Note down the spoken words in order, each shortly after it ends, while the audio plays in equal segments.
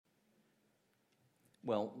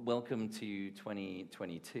Well, welcome to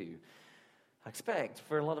 2022. I expect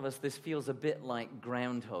for a lot of us this feels a bit like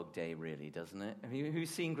Groundhog Day, really, doesn't it? Who's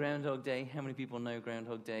seen Groundhog Day? How many people know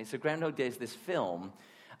Groundhog Day? So Groundhog Day is this film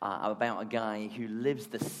about a guy who lives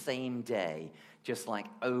the same day, just like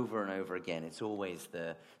over and over again. It's always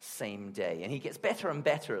the same day. And he gets better and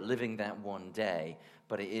better at living that one day,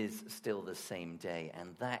 but it is still the same day.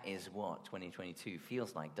 And that is what 2022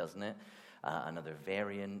 feels like, doesn't it? Another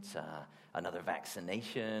variant, another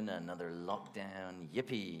vaccination, another lockdown,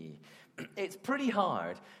 yippee. It's pretty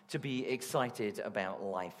hard to be excited about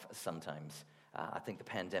life sometimes. I think the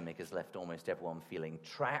pandemic has left almost everyone feeling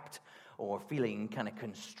trapped or feeling kind of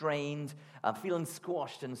constrained, feeling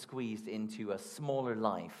squashed and squeezed into a smaller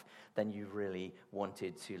life than you really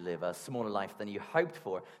wanted to live, a smaller life than you hoped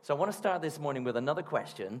for. So I want to start this morning with another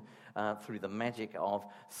question through the magic of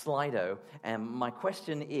Slido. And my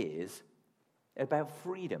question is about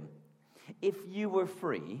freedom. If you were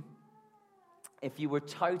free, if you were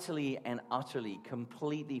totally and utterly,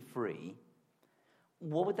 completely free,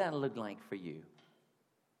 what would that look like for you?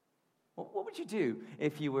 What would you do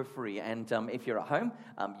if you were free? And if you're at home,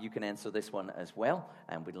 you can answer this one as well,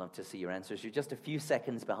 and we'd love to see your answers. You're just a few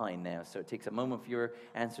seconds behind now, so it takes a moment for your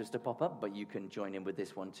answers to pop up, but you can join in with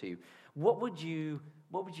this one too. What would you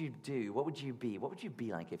do? What would you be? What would you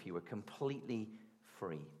be like if you were completely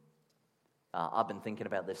free? I've been thinking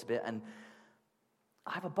about this a bit, and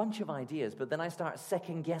I have a bunch of ideas, but then I start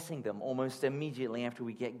second-guessing them almost immediately after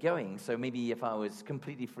we get going. So maybe if I was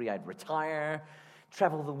completely free, I'd retire,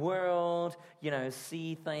 travel the world,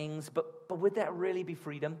 see things. But would that really be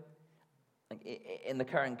freedom? Like in the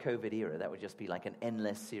current COVID era, that would just be like an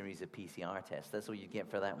endless series of PCR tests. That's all you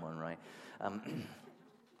get for that one, right?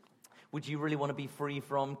 Would you really want to be free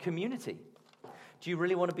from community? Do you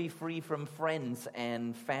really want to be free from friends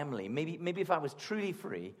and family? Maybe if I was truly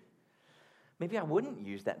free, maybe I wouldn't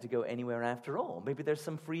use that to go anywhere after all. Maybe there's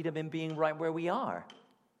some freedom in being right where we are.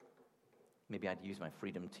 Maybe I'd use my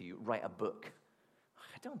freedom to write a book.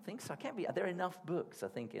 I don't think so. Are there enough books, I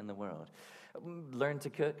think, in the world? Learn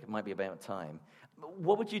to cook. It might be about time.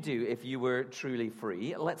 What would you do if you were truly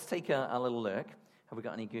free? Let's take a little look. Have we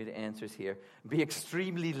got any good answers here? Be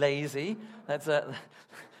extremely lazy. That's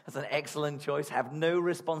an excellent choice. Have no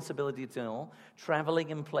responsibility at all. Traveling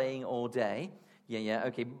and playing all day. Yeah,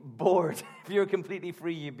 okay. Bored. If you're completely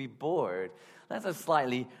free, you'd be bored. That's a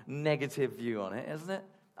slightly negative view on it, isn't it?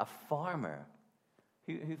 A farmer.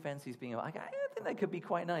 Who fancies being I think that could be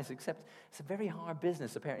quite nice, except it's a very hard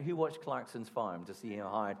business, apparently. Who watched Clarkson's Farm to see how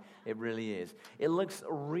hard it really is? It looks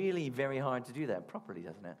really very hard to do that properly,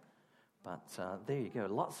 doesn't it? But there you go.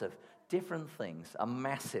 Lots of different things. A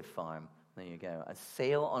massive farm. There you go. A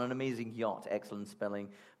sail on an amazing yacht. Excellent spelling.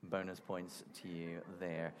 Bonus points to you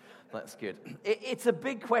there. That's good. It's a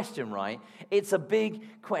big question, right? It's a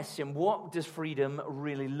big question. What does freedom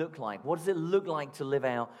really look like? What does it look like to live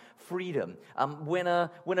out freedom? When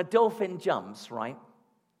a dolphin jumps, right,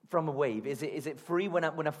 from a wave, is it free? When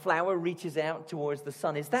a flower reaches out towards the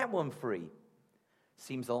sun, is that one free?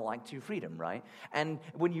 Seems a lot like true freedom, right? And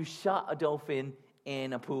when you shut a dolphin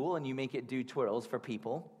in a pool and you make it do twirls for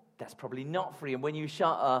people, that's probably not free. And when you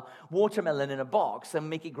shut a watermelon in a box and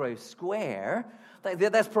make it grow square,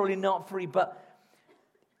 that's probably not free. But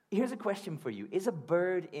here's a question for you. Is a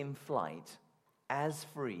bird in flight as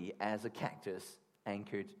free as a cactus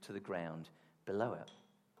anchored to the ground below it?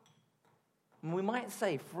 And we might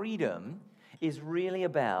say freedom is really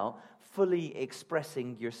about fully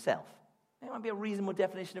expressing yourself. That might be a reasonable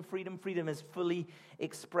definition of freedom. Freedom is fully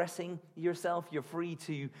expressing yourself. You're free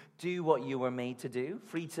to do what you were made to do,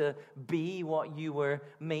 free to be what you were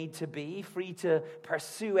made to be, free to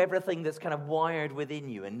pursue everything that's kind of wired within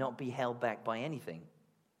you and not be held back by anything.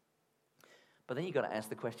 But then you've got to ask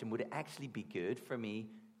the question, would it actually be good for me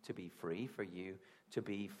to be free, for you to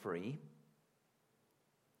be free?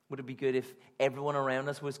 Would it be good if everyone around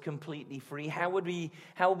us was completely free? How would we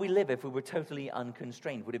live if we were totally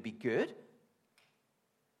unconstrained? Would it be good?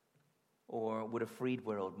 Or would a freed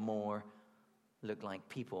world more look like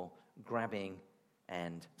people grabbing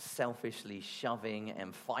and selfishly shoving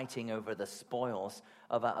and fighting over the spoils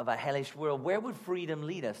of a hellish world? Where would freedom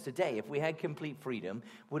lead us today? If we had complete freedom,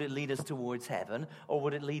 would it lead us towards heaven? Or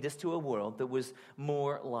would it lead us to a world that was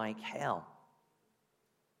more like hell?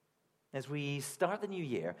 As we start the new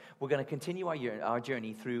year, we're going to continue our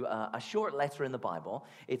journey through a short letter in the Bible.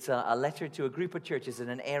 It's a letter to a group of churches in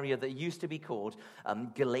an area that used to be called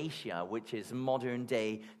Galatia, which is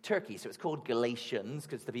modern-day Turkey. So it's called Galatians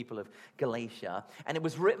because the people of Galatia. And it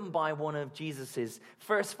was written by one of Jesus'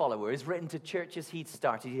 first followers, written to churches he'd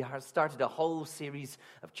started. He started a whole series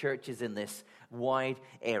of churches in this wide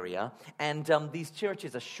area. And these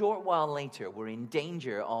churches, a short while later, were in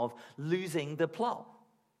danger of losing the plot.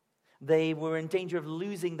 They were in danger of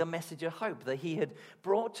losing the message of hope that he had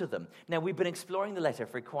brought to them. Now, we've been exploring the letter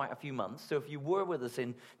for quite a few months, so if you were with us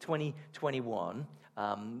in 2021,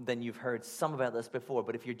 then you've heard some about this before.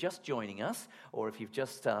 But if you're just joining us, or if you've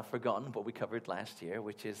just forgotten what we covered last year,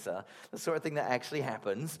 which is the sort of thing that actually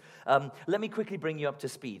happens, let me quickly bring you up to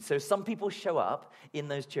speed. So some people show up in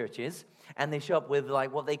those churches, and they show up with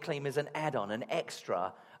like what they claim is an add-on, an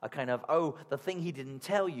extra, a kind of, the thing he didn't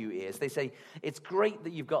tell you is, they say, it's great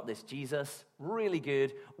that you've got this Jesus, really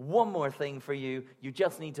good. One more thing for you, you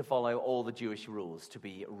just need to follow all the Jewish rules to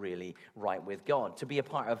be really right with God, to be a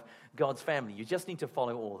part of God's family. You just need to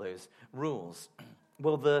follow all those rules.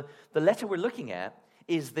 Well, the letter we're looking at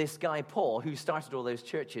is this guy, Paul, who started all those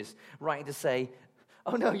churches, writing to say,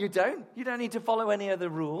 oh no, you don't. You don't need to follow any other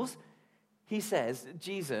rules. He says,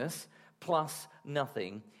 Jesus plus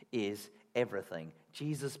nothing is everything.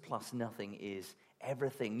 Jesus plus nothing is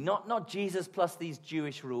everything. Not Jesus plus these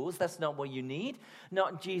Jewish rules. That's not what you need.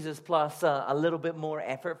 Not Jesus plus a little bit more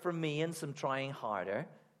effort from me and some trying harder.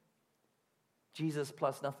 Jesus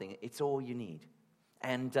plus nothing. It's all you need.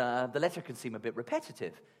 And the letter can seem a bit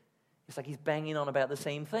repetitive. It's like he's banging on about the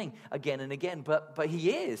same thing again and again, but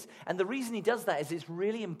he is. And the reason he does that is it's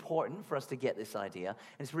really important for us to get this idea,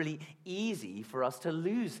 and it's really easy for us to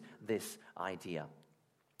lose this idea.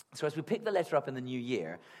 So as we pick the letter up in the new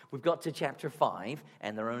year, we've got to chapter 5,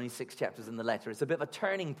 and there are only 6 chapters in the letter. It's a bit of a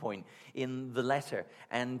turning point in the letter.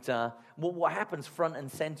 And what happens front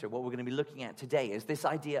and center, what we're going to be looking at today, is this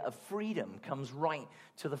idea of freedom comes right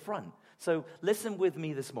to the front. So listen with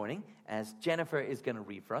me this morning as Jennifer is going to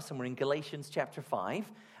read for us, and we're in Galatians chapter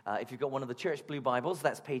 5. If you've got one of the Church Blue Bibles,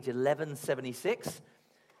 that's page 1176.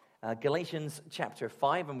 Galatians chapter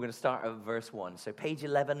 5, I'm going to start at verse 1. So page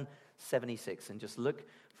 1176, and just look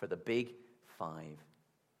for the big 5.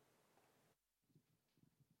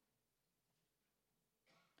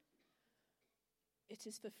 It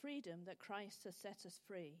is for freedom that Christ has set us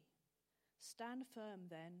free. Stand firm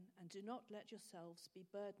then, and do not let yourselves be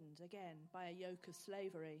burdened again by a yoke of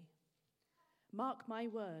slavery. Mark my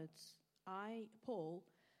words. I, Paul,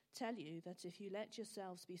 tell you that if you let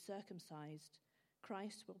yourselves be circumcised,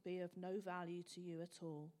 Christ will be of no value to you at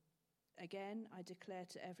all. Again, I declare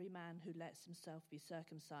to every man who lets himself be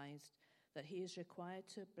circumcised that he is required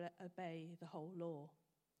to obey the whole law.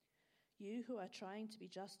 You who are trying to be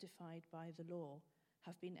justified by the law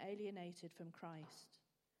have been alienated from Christ.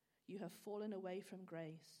 You have fallen away from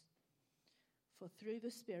grace. For through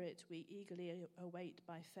the Spirit we eagerly await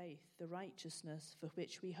by faith the righteousness for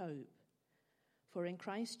which we hope. For in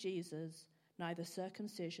Christ Jesus neither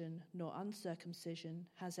circumcision nor uncircumcision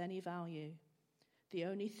has any value. The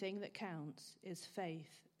only thing that counts is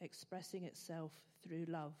faith expressing itself through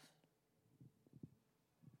love.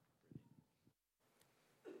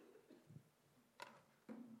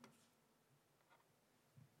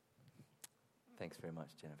 Thanks very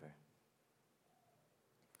much, Jennifer.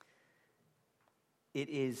 It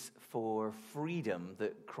is for freedom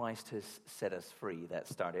that Christ has set us free. That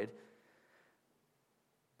started.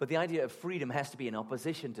 But the idea of freedom has to be in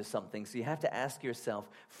opposition to something. So you have to ask yourself,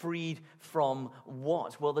 freed from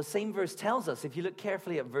what? Well, the same verse tells us, if you look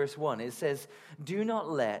carefully at verse 1, it says, do not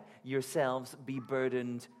let yourselves be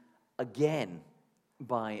burdened again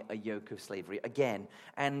by a yoke of slavery. Again.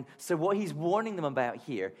 And so what he's warning them about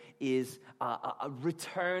here is a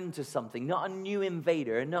return to something. Not a new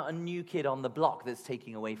invader, not a new kid on the block that's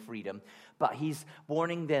taking away freedom. But he's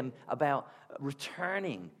warning them about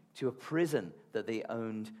returning to a prison that they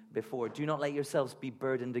owned before. Do not let yourselves be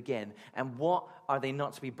burdened again. And what are they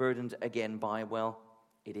not to be burdened again by? Well,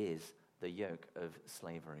 it is the yoke of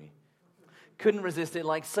slavery. Couldn't resist it.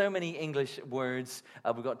 Like so many English words,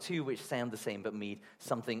 we've got 2 which sound the same but mean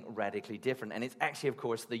something radically different. And it's actually, of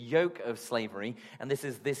course, the yoke of slavery. And this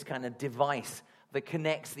is this kind of device that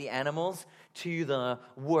connects the animals to the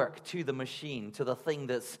work, to the machine, to the thing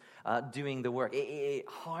that's doing the work. It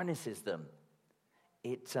harnesses them.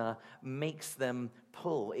 It makes them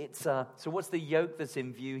pull. So what's the yoke that's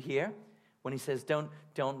in view here? When he says,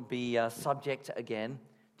 don't be subject again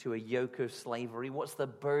to a yoke of slavery. What's the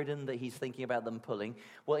burden that he's thinking about them pulling?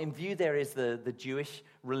 Well, in view there is the Jewish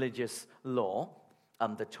religious law.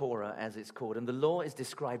 the Torah as it's called. And the law is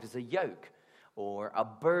described as a yoke or a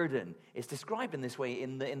burden. It's described in this way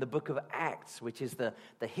in the book of Acts, which is the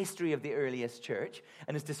history of the earliest church.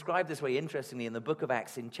 And it's described this way, interestingly, in the book of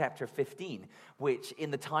Acts in chapter 15, which in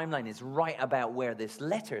the timeline is right about where this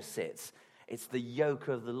letter sits. It's the yoke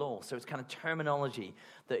of the law. So it's kind of terminology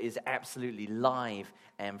that is absolutely live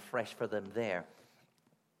and fresh for them there.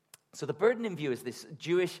 So the burden in view is this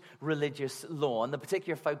Jewish religious law, and the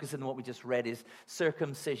particular focus in what we just read is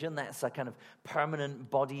circumcision. That's a kind of permanent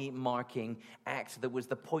body-marking act that was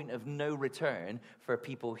the point of no return for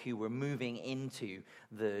people who were moving into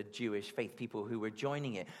the Jewish faith, people who were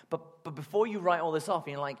joining it. But before you write all this off,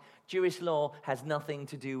 you're like, Jewish law has nothing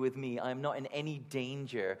to do with me. I'm not in any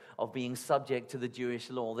danger of being subject to the Jewish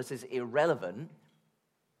law. This is irrelevant.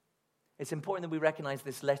 It's important that we recognize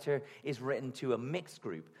this letter is written to a mixed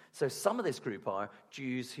group. So some of this group are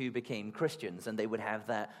Jews who became Christians, and they would have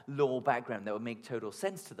that law background that would make total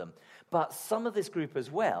sense to them. But some of this group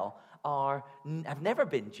as well have never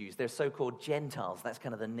been Jews. They're so-called Gentiles. That's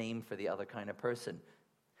kind of the name for the other kind of person.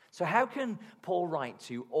 So how can Paul write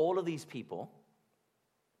to all of these people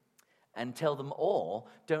and tell them all,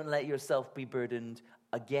 don't let yourself be burdened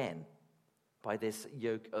again by this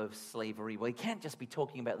yoke of slavery? Well, he can't just be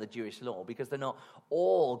talking about the Jewish law, because they're not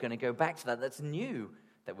all going to go back to that. That's new.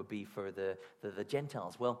 That would be for the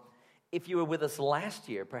Gentiles. Well, if you were with us last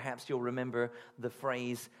year, perhaps you'll remember the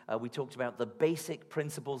phrase we talked about, the basic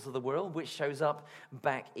principles of the world, which shows up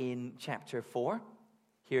back in chapter 4.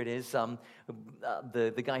 Here it is.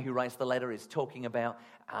 The guy who writes the letter is talking about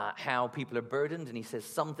how people are burdened, and he says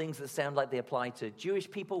some things that sound like they apply to Jewish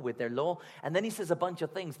people with their law, and then he says a bunch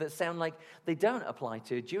of things that sound like they don't apply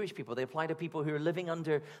to Jewish people. They apply to people who are living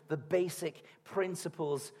under the basic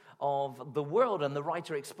principles of the world, and the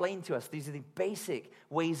writer explained to us these are the basic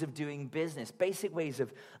ways of doing business, basic ways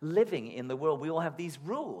of living in the world. We all have these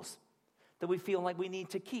rules that we feel like we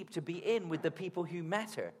need to keep to be in with the people who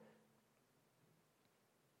matter.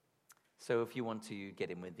 So if you want to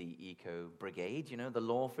get in with the eco brigade, the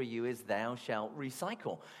law for you is thou shalt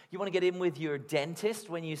recycle. You want to get in with your dentist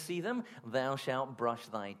when you see them, thou shalt brush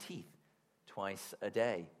thy teeth twice a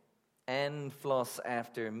day. And floss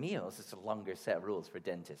after meals. It's a longer set of rules for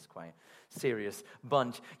dentists, quite a serious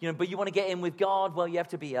bunch. But you want to get in with God, well, you have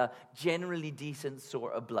to be a generally decent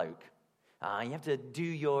sort of bloke. You have to do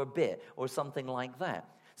your bit or something like that.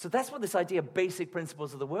 So that's what this idea of basic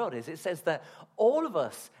principles of the world is. It says that all of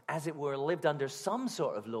us, as it were, lived under some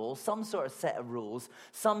sort of law, some sort of set of rules,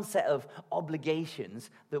 some set of obligations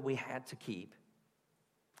that we had to keep.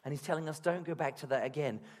 And he's telling us, don't go back to that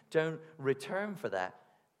again. Don't return for that.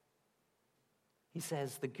 He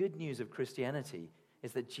says the good news of Christianity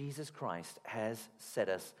is that Jesus Christ has set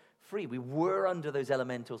us free. We were under those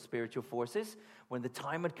elemental spiritual forces. When the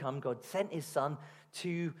time had come, God sent his Son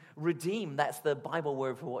to redeem. That's the Bible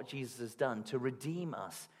word for what Jesus has done, to redeem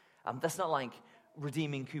us. That's not like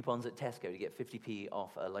redeeming coupons at Tesco to get 50p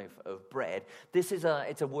off a loaf of bread.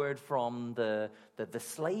 It's a word from the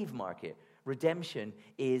slave market. Redemption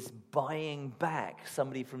is buying back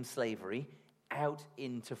somebody from slavery out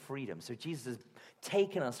into freedom. So Jesus has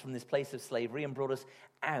taken us from this place of slavery and brought us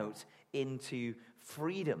out into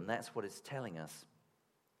freedom. That's what it's telling us.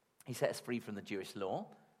 He set us free from the Jewish law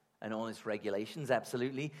and all its regulations,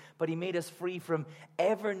 absolutely. But he made us free from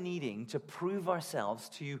ever needing to prove ourselves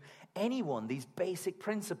to anyone, these basic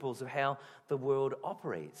principles of how the world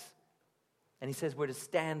operates. And he says we're to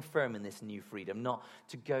stand firm in this new freedom, not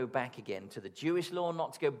to go back again to the Jewish law,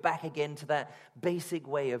 not to go back again to that basic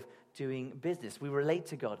way of doing business. We relate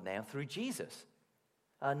to God now through Jesus.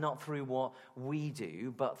 Not through what we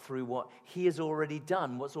do, but through what he has already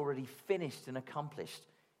done, what's already finished and accomplished.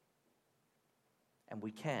 And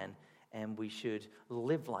we can and we should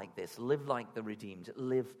live like this, live like the redeemed,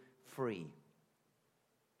 live free.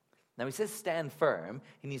 Now he says stand firm.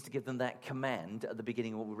 He needs to give them that command at the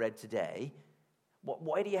beginning of what we read today.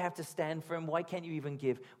 Why do you have to stand firm? Why can't you even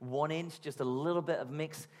give 1 inch, just a little bit of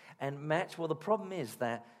mix and match? Well, the problem is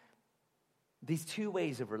that these two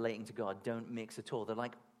ways of relating to God don't mix at all. They're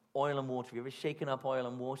like oil and water. Have you ever shaken up oil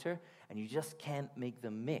and water and you just can't make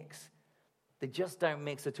them mix? They just don't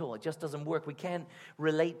mix at all. It just doesn't work. We can't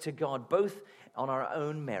relate to God both on our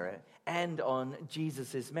own merit and on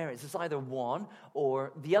Jesus' merits. It's either one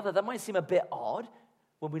or the other. That might seem a bit odd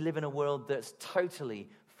when we live in a world that's totally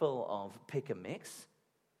full of pick and mix.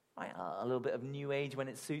 Right? A little bit of new age when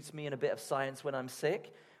it suits me and a bit of science when I'm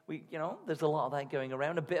sick. There's a lot of that going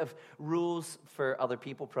around. A bit of rules for other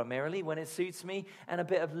people primarily when it suits me, and a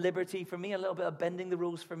bit of liberty for me, a little bit of bending the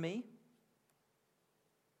rules for me.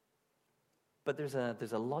 But there's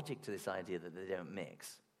a logic to this idea that they don't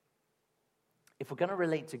mix. If we're going to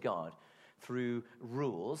relate to God through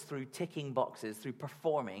rules, through ticking boxes, through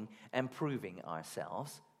performing and proving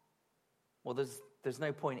ourselves, well, there's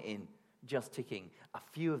no point in just ticking a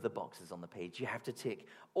few of the boxes on the page. You have to tick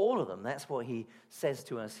all of them. That's what he says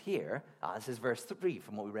to us here. This is verse 3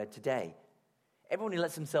 from what we read today. Everyone who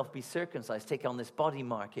lets himself be circumcised, take on this body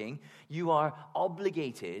marking, you are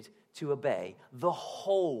obligated to obey the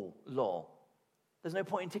whole law. There's no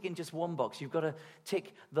point in ticking just one box. You've got to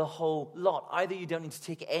tick the whole lot. Either you don't need to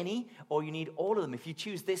tick any, or you need all of them. If you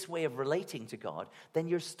choose this way of relating to God, then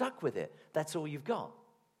you're stuck with it. That's all you've got.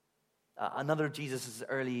 Another of Jesus'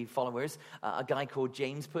 early followers, a guy called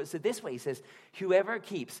James, puts it this way. He says, whoever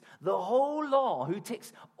keeps the whole law, who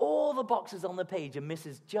ticks all the boxes on the page and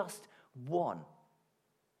misses just one,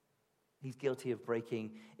 he's guilty of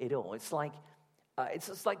breaking it all. It's like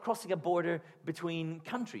crossing a border between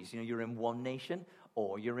countries. You're in one nation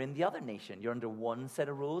or you're in the other nation. You're under one set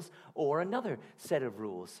of rules or another set of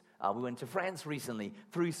rules. We went to France recently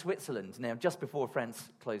through Switzerland. Now, just before France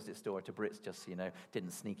closed its door to Brits, just so you know,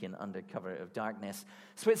 didn't sneak in under cover of darkness.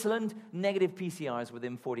 Switzerland, negative PCRs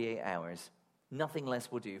within 48 hours. Nothing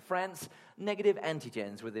less will do. France, negative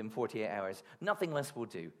antigens within 48 hours. Nothing less will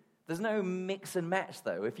do. There's no mix and match,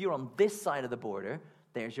 though. If you're on this side of the border,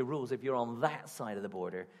 there's your rules. If you're on that side of the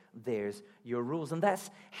border, there's your rules. And that's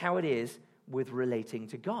how it is with relating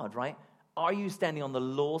to God, right? Are you standing on the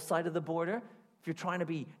law side of the border? If you're trying to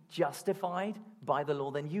be justified by the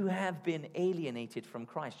law, then you have been alienated from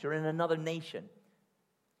Christ. You're in another nation.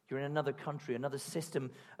 You're in another country, another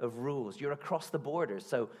system of rules. You're across the border.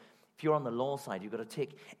 So if you're on the law side, you've got to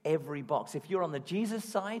tick every box. If you're on the Jesus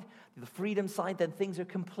side, the freedom side, then things are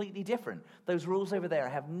completely different. Those rules over there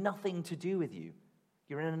have nothing to do with you.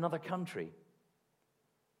 You're in another country.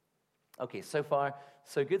 Okay, so far,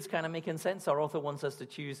 so good. It's kind of making sense. Our author wants us to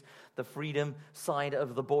choose the freedom side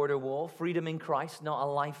of the border wall. Freedom in Christ, not a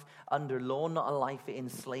life under law, not a life in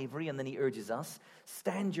slavery. And then he urges us,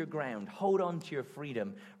 stand your ground, hold on to your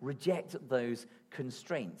freedom, reject those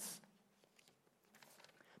constraints.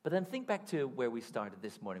 But then think back to where we started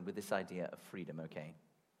this morning with this idea of freedom, okay?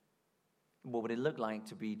 What would it look like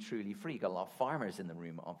to be truly free? Got a lot of farmers in the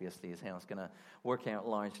room, obviously, is how it's going to work out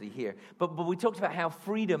largely here. But we talked about how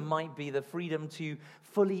freedom might be the freedom to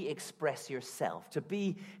fully express yourself, to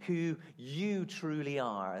be who you truly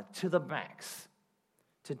are, to the max,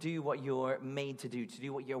 to do what you're made to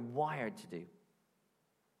do what you're wired to do.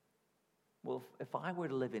 Well, if I were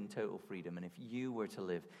to live in total freedom, and if you were to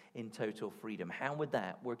live in total freedom, how would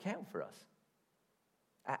that work out for us?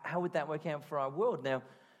 How would that work out for our world? Now,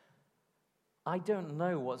 I don't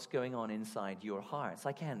know what's going on inside your hearts.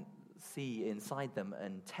 I can't see inside them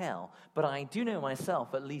and tell, but I do know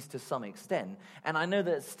myself, at least to some extent, and I know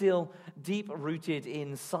that still deep-rooted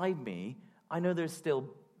inside me, I know there's still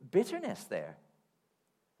bitterness there,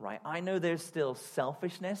 right? I know there's still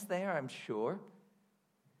selfishness there, I'm sure.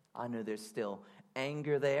 I know there's still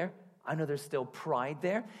anger there. I know there's still pride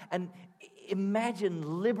there. And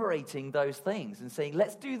imagine liberating those things and saying,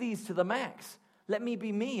 let's do these to the max. Let me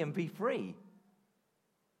be me and be free.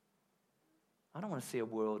 I don't want to see a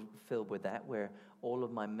world filled with that, where all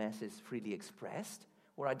of my mess is freely expressed,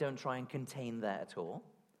 where I don't try and contain that at all.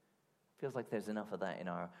 Feels like there's enough of that in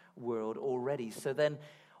our world already. So then,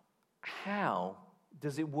 how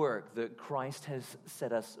does it work that Christ has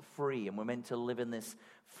set us free and we're meant to live in this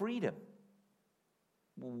freedom,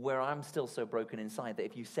 where I'm still so broken inside that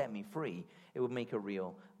if you set me free, it would make a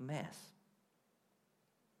real mess?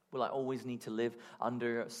 Will I always need to live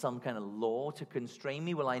under some kind of law to constrain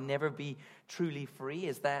me? Will I never be truly free?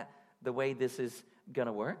 Is that the way this is going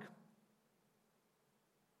to work?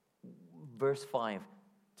 Verse 5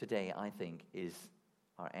 today, I think, is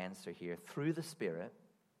our answer here. Through the Spirit,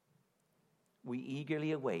 we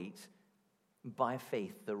eagerly await by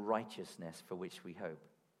faith the righteousness for which we hope.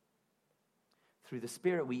 Through the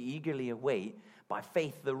Spirit, we eagerly await by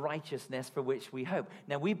faith the righteousness for which we hope.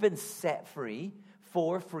 Now, we've been set free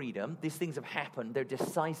for freedom. These things have happened. They're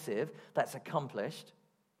decisive. That's accomplished.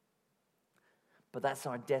 But that's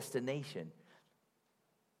our destination.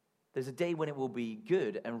 There's a day when it will be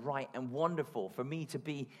good and right and wonderful for me to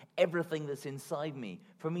be everything that's inside me,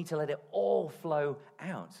 for me to let it all flow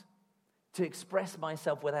out, to express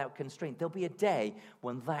myself without constraint. There'll be a day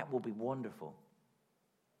when that will be wonderful,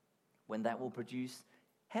 when that will produce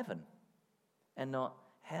heaven and not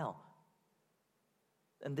hell.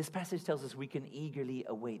 And this passage tells us we can eagerly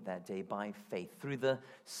await that day by faith, through the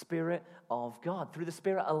Spirit of God, through the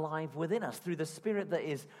Spirit alive within us, through the Spirit that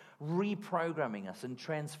is reprogramming us and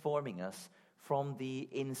transforming us from the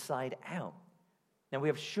inside out. Now, we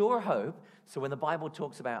have sure hope. So when the Bible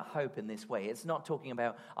talks about hope in this way, it's not talking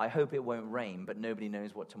about, I hope it won't rain, but nobody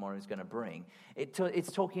knows what tomorrow is going to bring.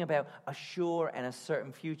 It's talking about a sure and a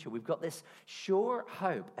certain future. We've got this sure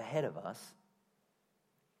hope ahead of us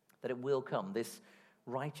that it will come, this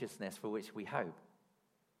righteousness for which we hope.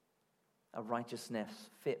 A righteousness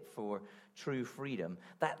fit for true freedom.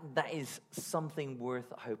 That is something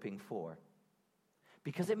worth hoping for.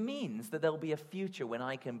 Because it means that there'll be a future when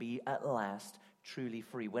I can be at last truly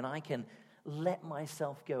free, when I can let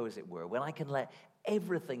myself go, as it were, when I can let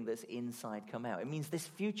everything that's inside come out. It means this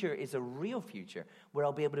future is a real future where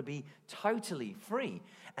I'll be able to be totally free.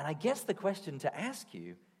 And I guess the question to ask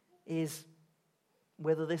you is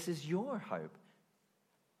whether this is your hope,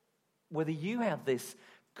 whether you have this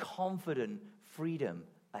confident freedom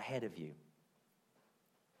ahead of you.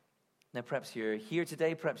 Now, perhaps you're here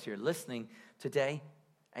today, perhaps you're listening today,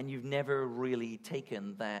 and you've never really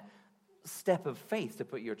taken that step of faith to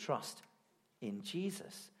put your trust in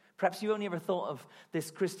Jesus. Perhaps you only ever thought of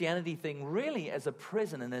this Christianity thing really as a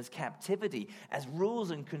prison and as captivity, as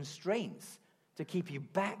rules and constraints to keep you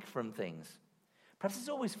back from things. Perhaps it's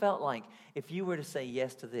always felt like if you were to say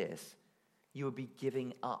yes to this, you would be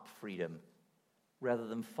giving up freedom rather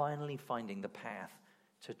than finally finding the path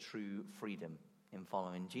to true freedom in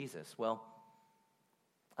following Jesus. Well,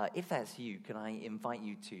 if that's you, can I invite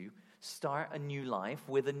you to start a new life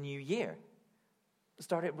with a new year?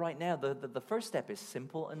 Start it right now. The first step is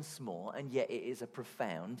simple and small, and yet it is a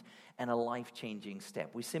profound and a life-changing step.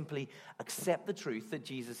 We simply accept the truth that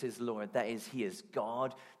Jesus is Lord. That is, he is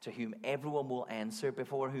God to whom everyone will answer,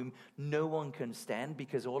 before whom no one can stand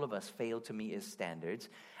because all of us fail to meet his standards.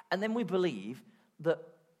 And then we believe that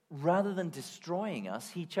rather than destroying us,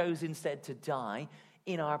 he chose instead to die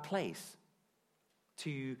in our place,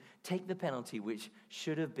 to take the penalty which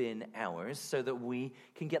should have been ours so that we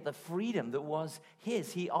can get the freedom that was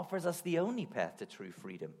his. He offers us the only path to true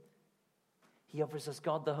freedom. He offers us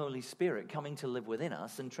God the Holy Spirit coming to live within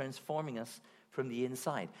us and transforming us from the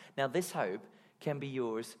inside. Now, this hope can be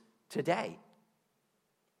yours today.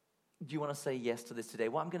 Do you want to say yes to this today?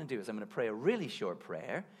 What I'm going to do is I'm going to pray a really short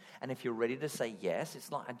prayer. And if you're ready to say yes, it's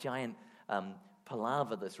not a giant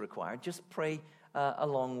palaver that's required. Just pray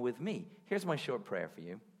along with me. Here's my short prayer for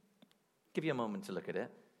you. Give you a moment to look at it,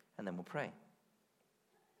 and then we'll pray.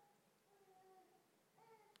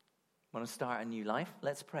 Want to start a new life?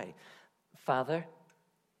 Let's pray. Father,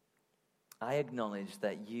 I acknowledge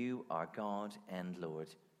that you are God and Lord.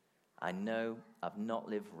 I know I've not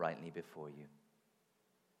lived rightly before you.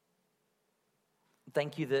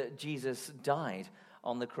 Thank you that Jesus died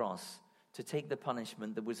on the cross to take the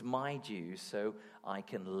punishment that was my due so I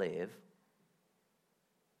can live.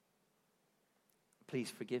 Please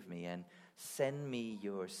forgive me and send me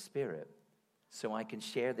your Spirit so I can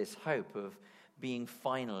share this hope of being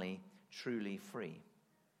finally truly free.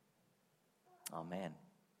 Amen.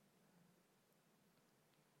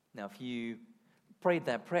 Now, if you prayed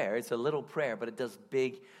that prayer, it's a little prayer, but it does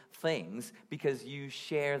big things because you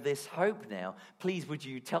share this hope now. Please, would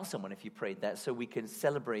you tell someone if you prayed that so we can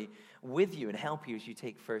celebrate with you and help you as you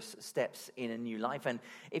take first steps in a new life. And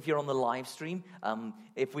if you're on the live stream,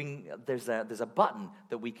 there's a button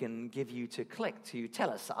that we can give you to click to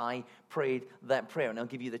tell us, I prayed that prayer. And I'll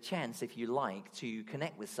give you the chance, if you like, to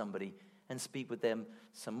connect with somebody and speak with them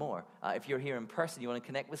some more. If you're here in person, you want to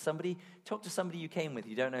connect with somebody, talk to somebody you came with.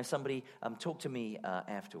 You don't know somebody, talk to me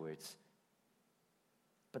afterwards.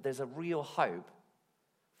 But there's a real hope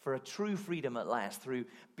for a true freedom at last through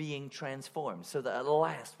being transformed, so that at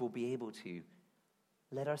last we'll be able to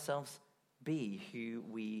let ourselves be who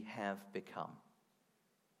we have become.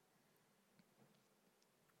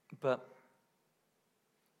 But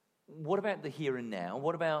what about the here and now?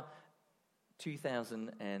 What about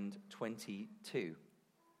 2022?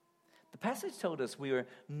 The passage told us we were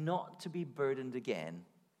not to be burdened again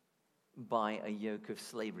by a yoke of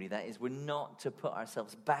slavery. That is, we're not to put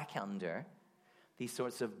ourselves back under these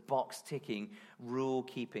sorts of box-ticking,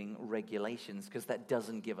 rule-keeping regulations, because that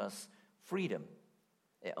doesn't give us freedom.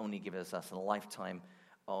 It only gives us a lifetime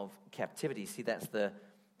of captivity. See, that's the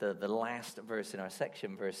last verse in our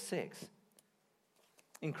section, verse 6.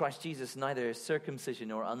 In Christ Jesus, neither circumcision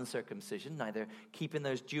nor uncircumcision, neither keeping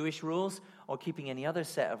those Jewish rules or keeping any other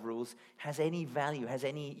set of rules has any value, has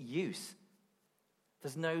any use.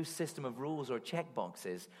 There's no system of rules or check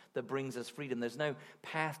boxes that brings us freedom. There's no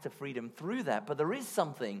path to freedom through that, but there is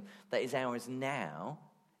something that is ours now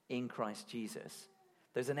in Christ Jesus.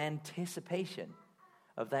 There's an anticipation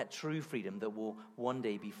of that true freedom that will one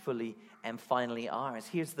day be fully and finally ours.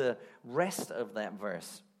 Here's the rest of that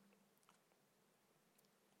verse.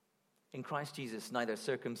 In Christ Jesus, neither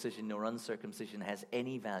circumcision nor uncircumcision has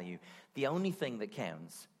any value. The only thing that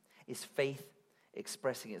counts is faith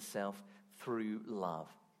expressing itself through love.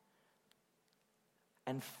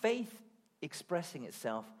 And faith expressing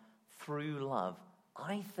itself through love,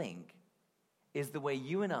 I think, is the way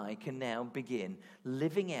you and I can now begin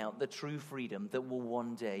living out the true freedom that will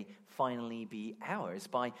one day finally be ours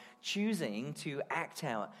by choosing to act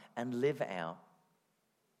out and live out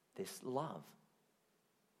this love.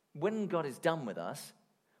 When God is done with us,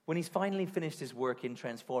 when he's finally finished his work in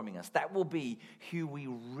transforming us, that will be who we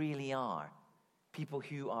really are. People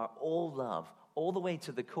who are all love, all the way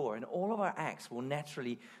to the core, and all of our acts will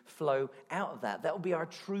naturally flow out of that. That will be our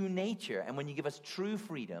true nature, and when you give us true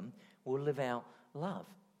freedom, we'll live out love.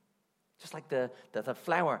 Just like the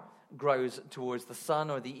flower grows towards the sun,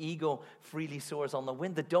 or the eagle freely soars on the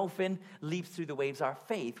wind, the dolphin leaps through the waves. Our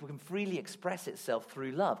faith can freely express itself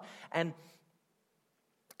through love. And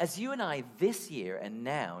as you and I this year and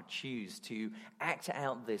now choose to act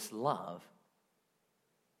out this love,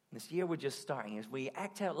 this year we're just starting, as we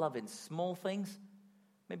act out love in small things,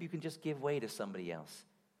 maybe you can just give way to somebody else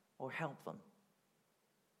or help them.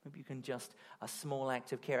 Maybe you can just a small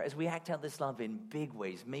act of care. As we act out this love in big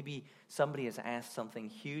ways, maybe somebody has asked something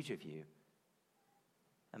huge of you.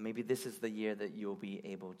 And maybe this is the year that you'll be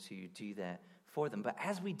able to do that for them. But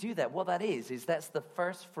as we do that, what that is that's the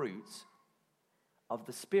first fruits of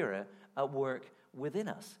the Spirit at work within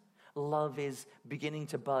us. Love is beginning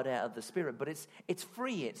to bud out of the Spirit, but it's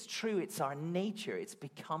free, it's true, it's our nature, it's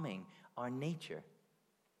becoming our nature.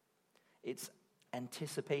 It's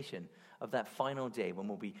anticipation of that final day when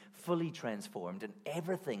we'll be fully transformed, and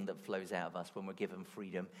everything that flows out of us when we're given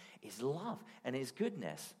freedom is love and is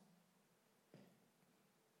goodness.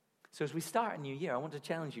 So as we start a new year, I want to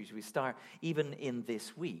challenge you as we start even in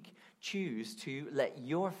this week, choose to let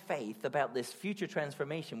your faith about this future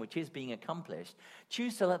transformation which is being accomplished,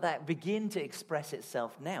 choose to let that begin to express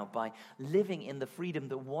itself now by living in the freedom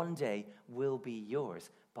that one day will be yours,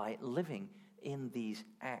 by living in these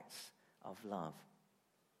acts of love.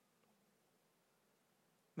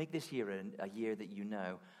 Make this year a year that you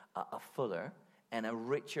know a fuller and a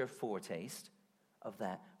richer foretaste of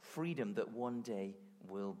that freedom that one day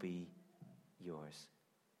will be yours.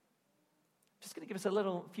 Just going to give us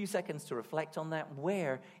a few seconds to reflect on that.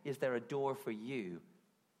 Where is there a door for you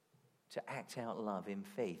to act out love in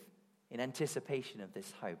faith, in anticipation of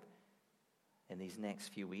this hope in these next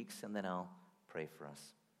few weeks? And then I'll pray for us.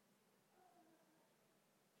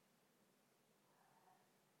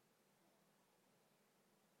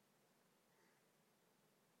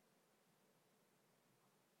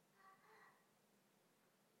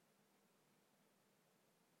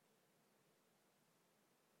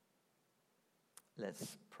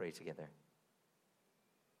 Let's pray together.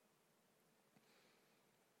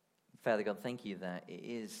 Father God, thank you that it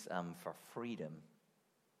is for freedom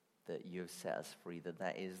that you have set us free,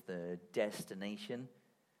 that is the destination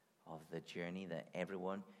of the journey that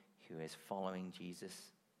everyone who is following Jesus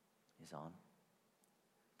is on.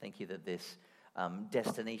 Thank you that this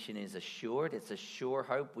destination is assured. It's a sure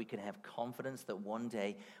hope. We can have confidence that one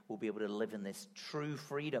day we'll be able to live in this true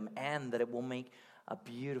freedom and that it will make a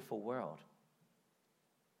beautiful world.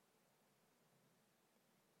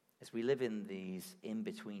 As we live in these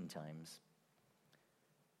in-between times,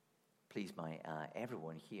 please, might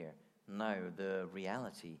everyone here know the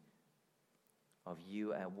reality of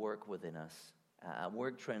you at work within us, at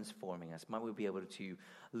work transforming us. Might we be able to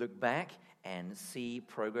look back and see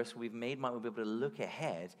progress we've made? Might we be able to look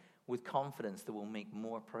ahead with confidence that we'll make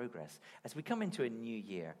more progress? As we come into a new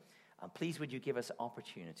year, please would you give us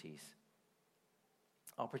opportunities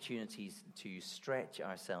to stretch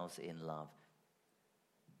ourselves in love,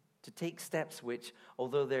 to take steps which,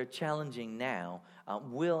 although they're challenging now,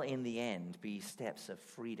 will in the end be steps of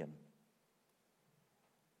freedom.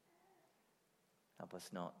 Help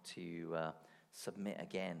us not to submit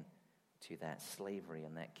again to that slavery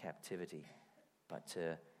and that captivity, but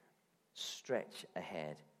to stretch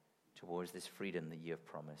ahead towards this freedom that you have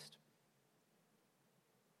promised.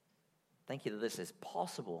 Thank you that this is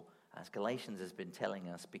possible, as Galatians has been telling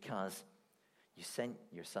us, because you sent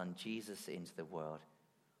your son Jesus into the world.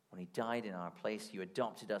 When he died in our place, you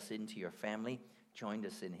adopted us into your family, joined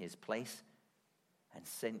us in his place, and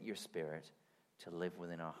sent your Spirit to live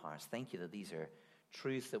within our hearts. Thank you that these are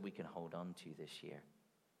truths that we can hold on to this year.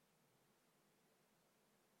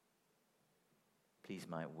 Please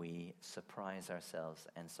might we surprise ourselves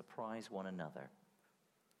and surprise one another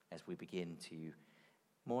as we begin to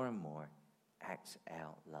more and more act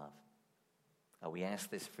out love. We ask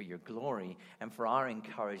this for your glory and for our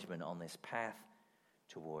encouragement on this path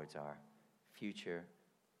towards our future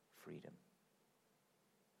freedom.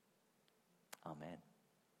 Amen.